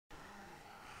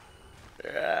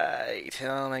Right,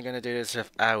 how am I going to do this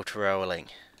without rolling?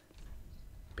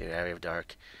 Be wary of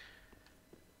dark.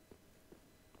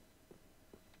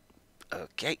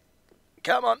 Okay,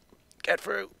 come on, get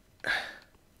through.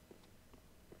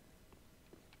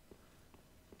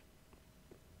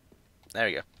 There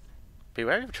we go. Be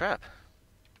wary of a trap.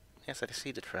 Yes, I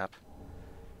see the trap.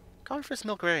 Conference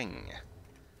milk ring.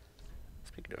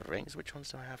 Speaking of rings, which ones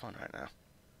do I have on right now?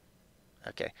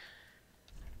 Okay.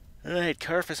 Right,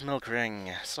 Carthus milk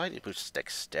ring. Slightly boosts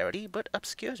dexterity, but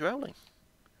obscures rolling.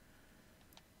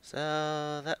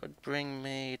 So that would bring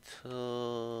me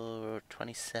to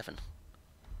 27.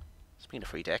 Speaking of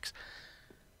free dex.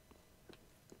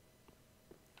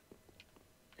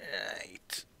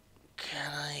 Right.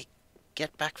 Can I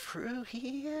get back through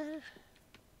here?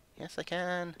 Yes, I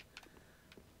can.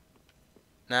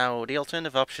 Now, the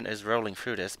alternative option is rolling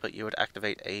through this, but you would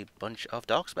activate a bunch of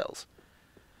dog spells.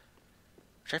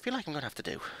 Which I feel like I'm going to have to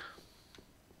do.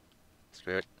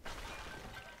 Screw it.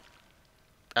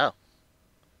 Oh.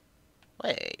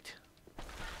 Wait.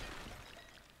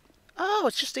 Oh,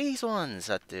 it's just these ones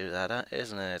that do that,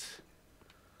 isn't it?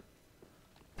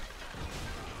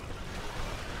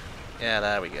 Yeah,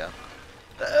 there we go.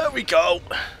 There we go!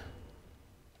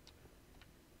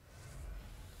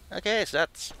 Okay, so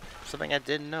that's something I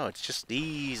didn't know. It's just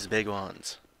these big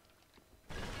ones.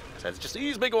 So it's just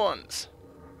these big ones!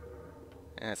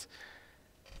 Yes.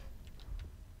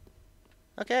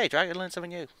 Okay, Dragon learned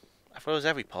something new. I froze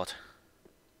every pot.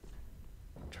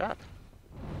 Trap.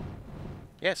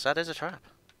 Yes, that is a trap.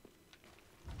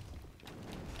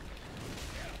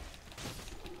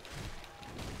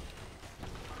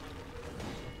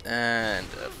 And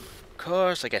of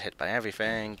course I get hit by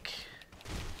everything.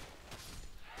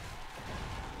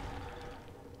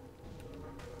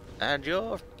 And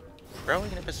you're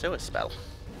throwing in a pursuer spell.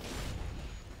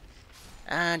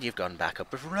 And you've gone back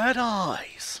up with red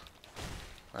eyes.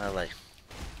 Lovely.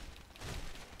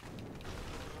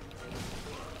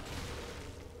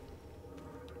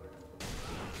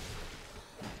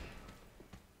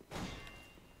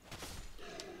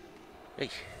 Hey.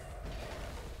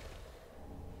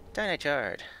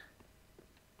 Dynachard.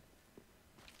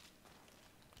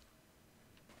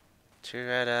 2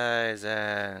 red eyes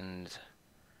and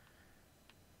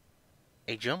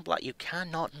a jump like you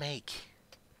cannot make.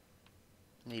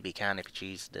 Maybe you can if you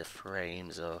choose the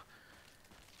frames or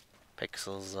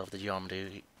pixels of the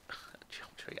geometry.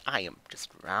 I am just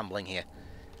rambling here.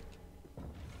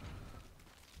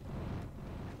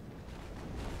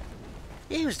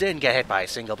 You didn't get hit by a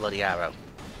single bloody arrow.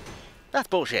 That's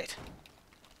bullshit.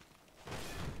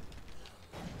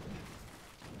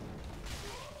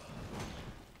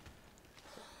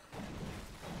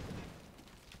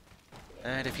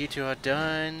 And if you two are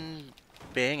done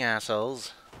being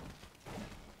assholes...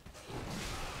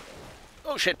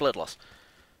 Oh shit, blood loss.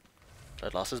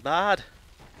 Blood loss is bad.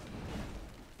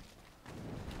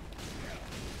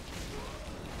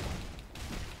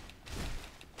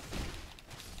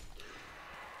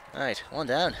 Right, 1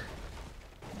 down.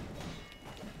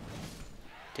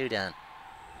 2 down.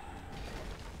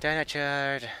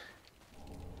 Dynachard.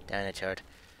 Dynachard.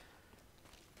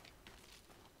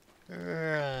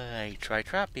 Right, try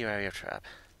trap, be wary of trap.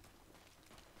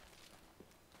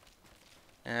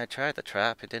 I tried the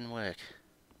trap, it didn't work.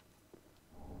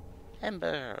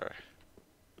 Ember.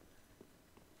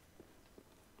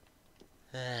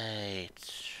 Right.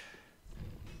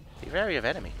 Be wary of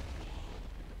enemy.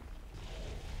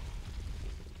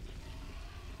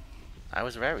 I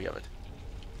was wary of it.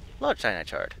 Large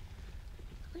Dynachard.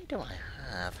 How many do I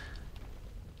have?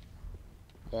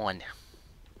 1.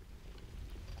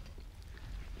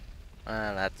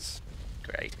 That's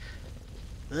great.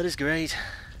 That is great.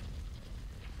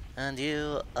 And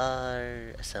you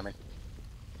are a summon.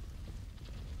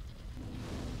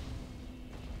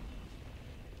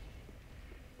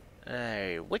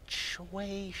 Hey, which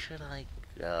way should I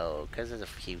go? Because there's a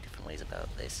few different ways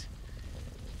about this.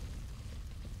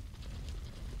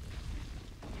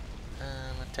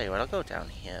 I'll tell you what, I'll go down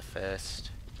here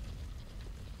first.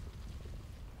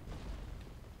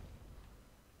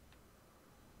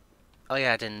 Oh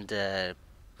yeah, I didn't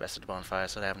rest at the bonfire,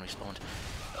 so they haven't respawned.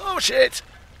 Oh shit!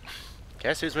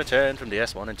 Guess who's returned from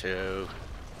DS1 and 2?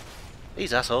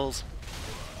 These assholes.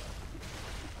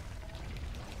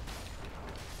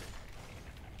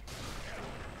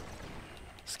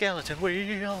 Skeleton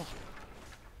wheel!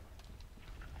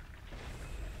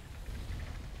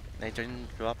 They didn't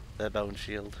drop their bone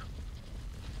shield.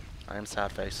 I am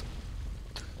sad face.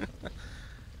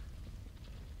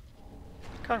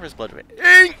 Converse blood ring.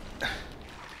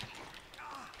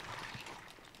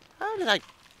 How did I...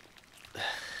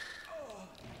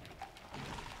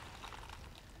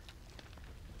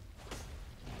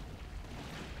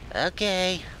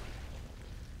 Okay.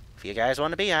 If you guys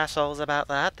want to be assholes about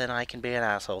that, then I can be an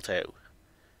asshole too.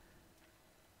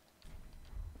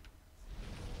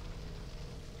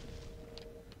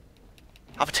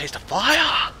 Have a taste of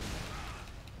fire!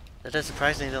 That does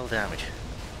surprisingly little damage.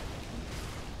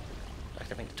 In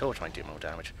fact, I think the torch might do more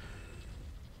damage.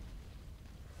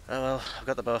 Oh well, I've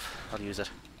got the buff. I'll use it.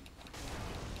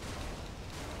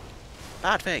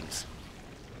 Bad things.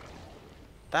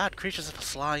 Bad creatures of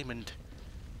slime and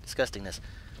disgustingness.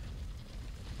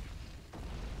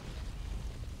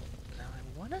 Now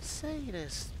I want to say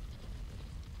there's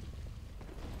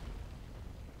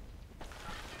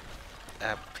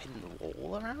a pin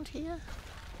wall around here?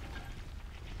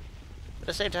 But at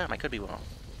the same time, I could be wrong.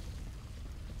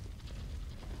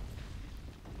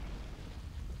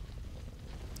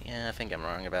 Yeah, I think I'm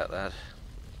wrong about that.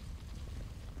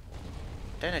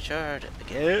 Then I charged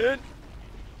again!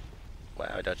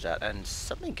 Wow, I dodged that, and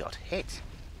something got hit.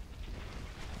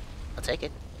 I'll take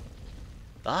it.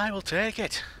 I will take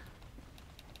it!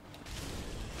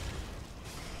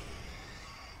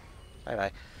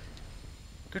 Bye-bye.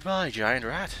 Goodbye, giant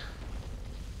rat.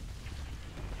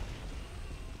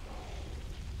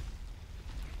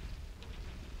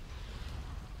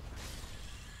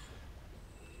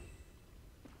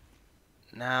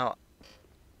 Now...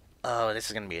 Oh, this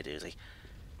is gonna be a doozy.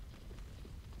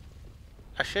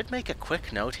 I should make a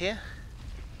quick note here.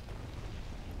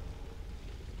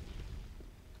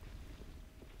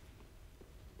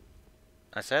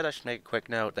 I said I should make a quick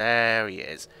note. There he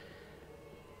is.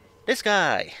 This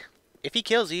guy. If he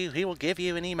kills you, he will give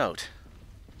you an emote.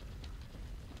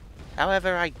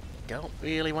 However, I don't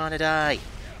really want to die.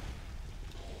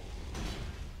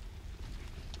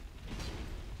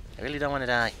 I really don't want to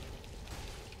die.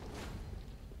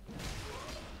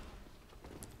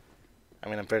 I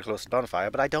mean, I'm very close to the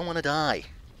bonfire, but I don't want to die.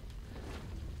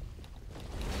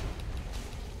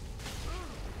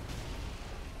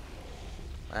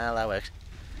 Well, that works.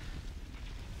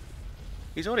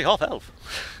 He's already half elf.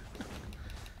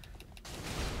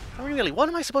 I mean, really, what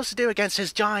am I supposed to do against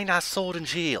his giant-ass sword and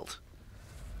shield?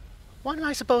 What am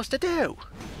I supposed to do?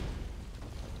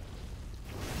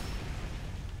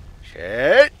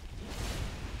 Shit!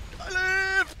 I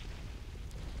live!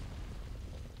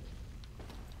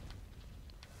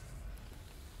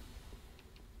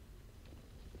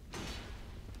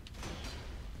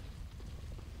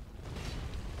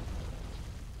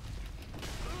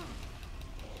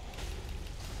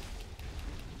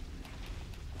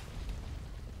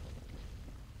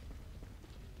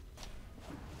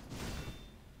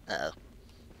 Uh-oh.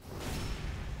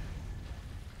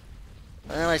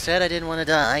 Well, I said I didn't want to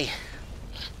die.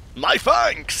 My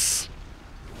thanks!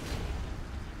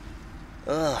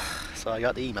 Ugh, so I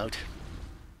got the emote.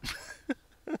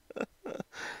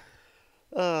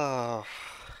 Oh.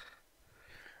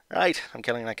 Right, I'm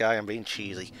killing that guy, I'm being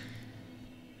cheesy.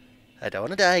 I don't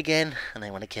want to die again, and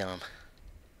I want to kill him.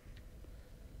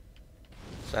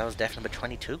 So that was death number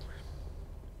 22.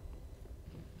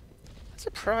 I'm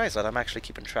surprised that I'm actually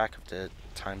keeping track of the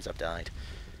times I've died.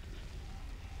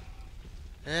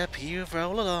 Up you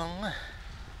roll along.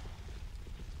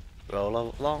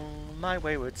 Roll along, my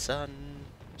wayward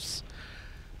sons.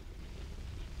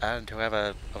 And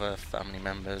whoever other family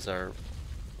members are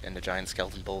in the giant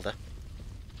skeleton boulder.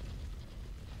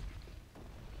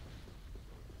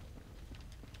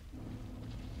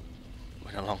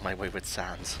 Went along my wayward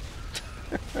sands.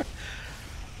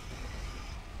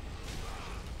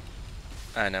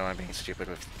 I know I'm being stupid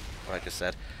with what I just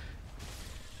said.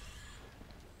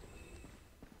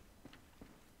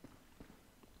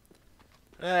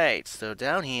 Right, so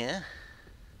down here.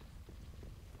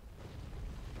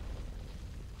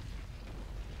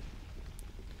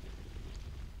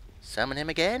 Summon him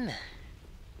again?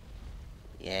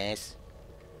 Yes.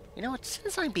 You know what,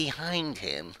 since I'm behind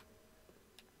him...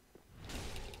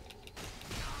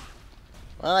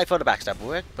 Well, I thought a backstab would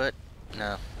work, but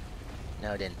no.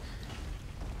 No, it didn't.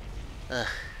 Ugh.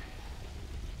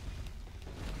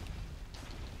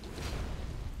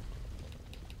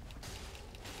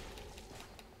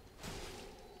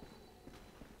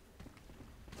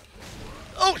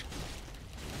 Oh!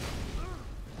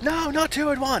 No, not two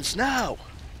at once, no!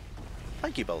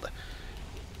 Thank you, Boulder.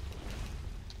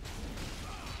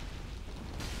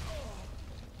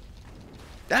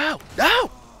 No!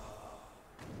 No!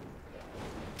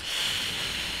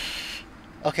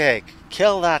 Okay,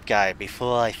 kill that guy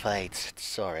before I fight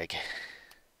Tsorig.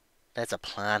 That's a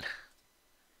plan.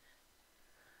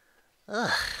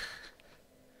 Ugh.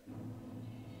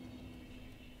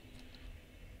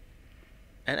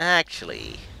 And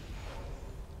actually...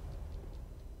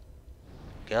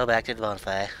 Go back to the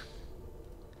bonfire.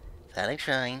 Panic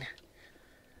Shrine.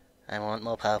 I want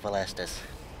more powerful Estus.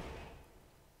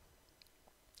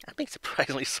 I'm being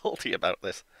surprisingly salty about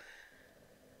this.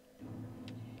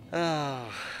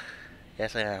 Oh,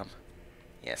 yes I am.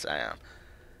 Yes I am.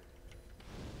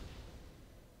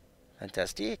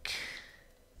 Fantastic.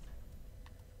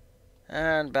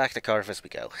 And back to Corvus we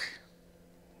go.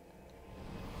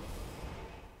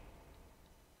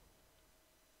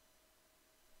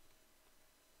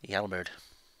 The halberd.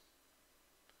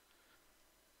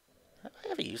 Have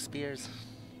I ever used spears?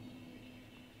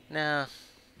 No.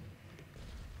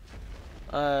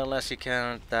 Unless you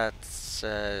count that,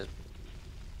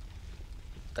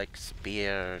 like,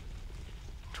 spear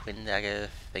twin dagger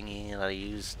thingy that I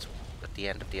used at the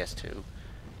end of DS2.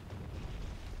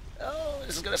 Oh,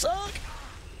 this is gonna suck!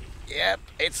 Yep,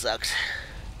 it sucks.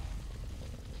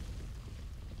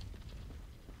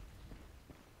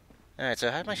 Alright, so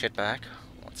I had my shit back,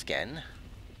 once again.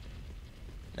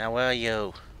 Now where are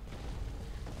you?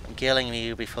 I'm killing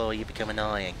you before you become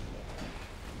annoying.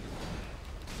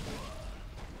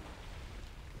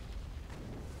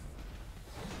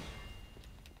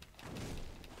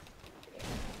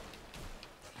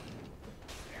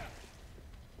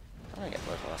 I get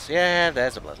blood loss. Yeah,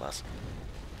 there's a blood loss.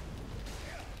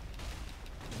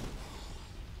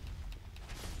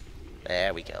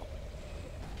 There we go.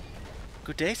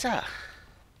 Good day, sir.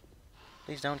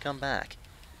 Please don't come back.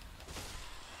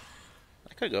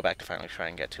 I could go back to finally try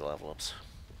and get 2 level ups.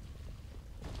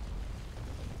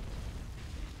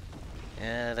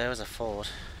 Yeah, there was a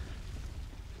fort.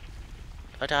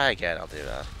 If I die again, I'll do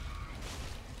that.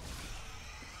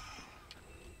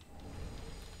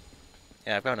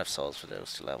 Yeah, I've got enough souls for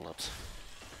those 2 level ups.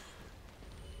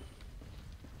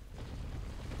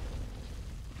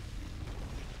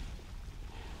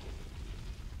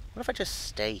 What if I just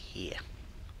stay here?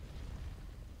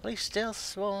 Will he still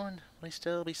spawn? Will he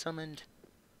still be summoned?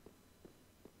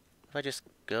 If I just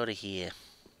go to here.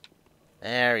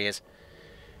 There he is.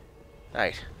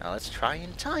 Right, now let's try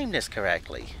and time this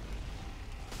correctly.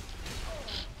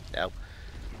 No.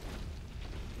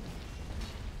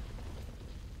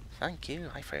 Thank you,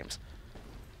 iframes.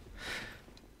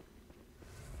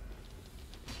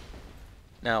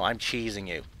 No, I'm cheesing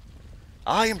you.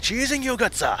 I am cheesing you,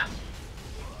 good sir!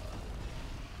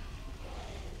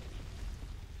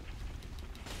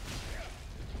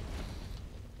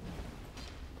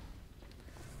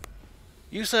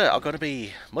 You, sir, are going to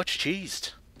be much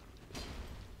cheesed.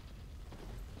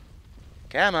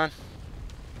 Come on.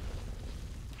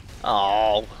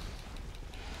 Oh.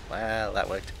 Well, that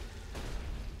worked.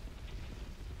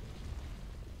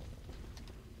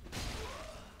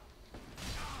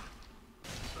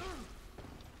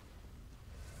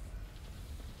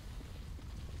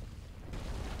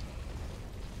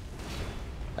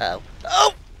 Oh.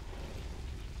 Oh!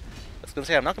 I was going to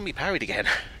say, I'm not going to be parried again.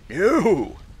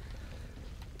 No!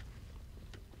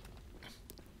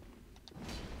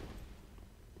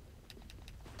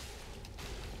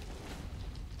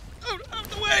 Out of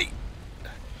the way!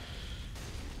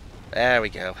 There we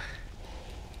go.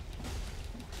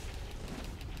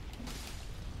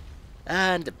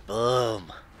 And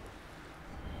boom.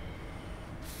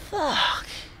 Fuck.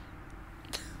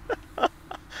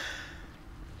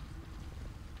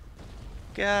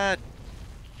 God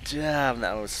damn,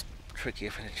 that was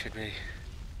trickier than it should be.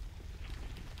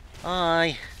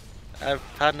 I've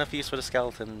had enough use for the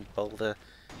skeleton boulder.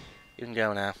 You can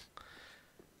go now.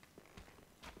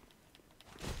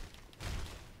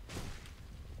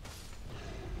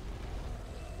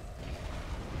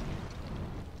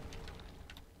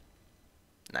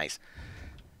 Nice.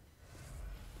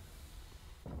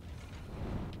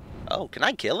 Oh, can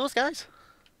I kill those guys?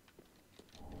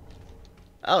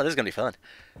 Oh, this is gonna be fun.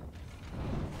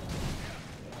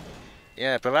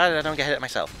 Yeah, provided I don't get hit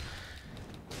myself.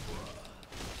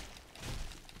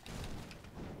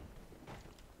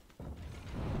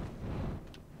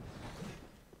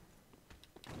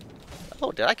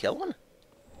 Oh, did I kill one?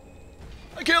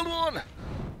 I killed one!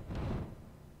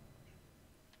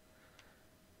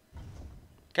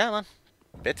 Come on.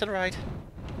 Bit to the right.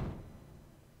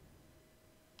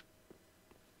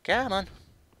 Come on.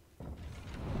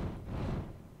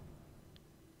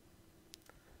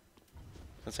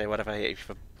 Let's say, what if I hit you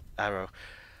for arrow?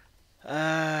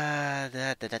 For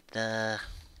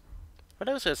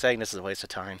those who are saying this is a waste of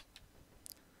time,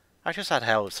 I just had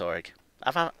hell with Tsorig.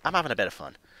 I'm having a bit of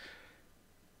fun.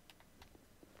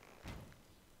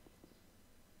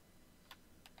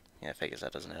 Yeah, figures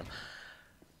that doesn't hit him.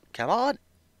 Come on!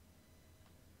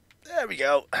 There we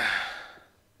go.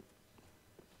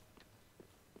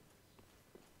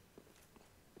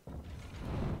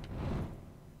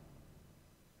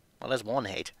 Well, there's one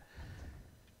hit.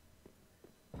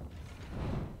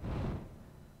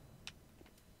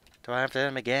 Do I have to hit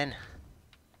him again?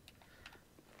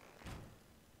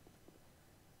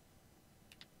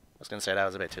 I was gonna say that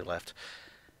was a bit too left.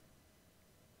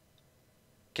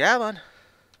 Come on.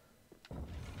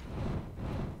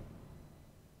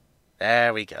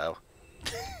 There we go.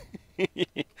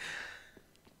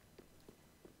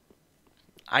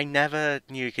 I never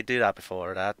knew you could do that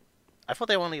before. I thought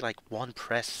they were only like one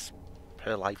press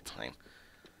per lifetime.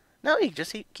 No, you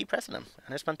just keep pressing them,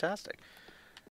 and it's fantastic.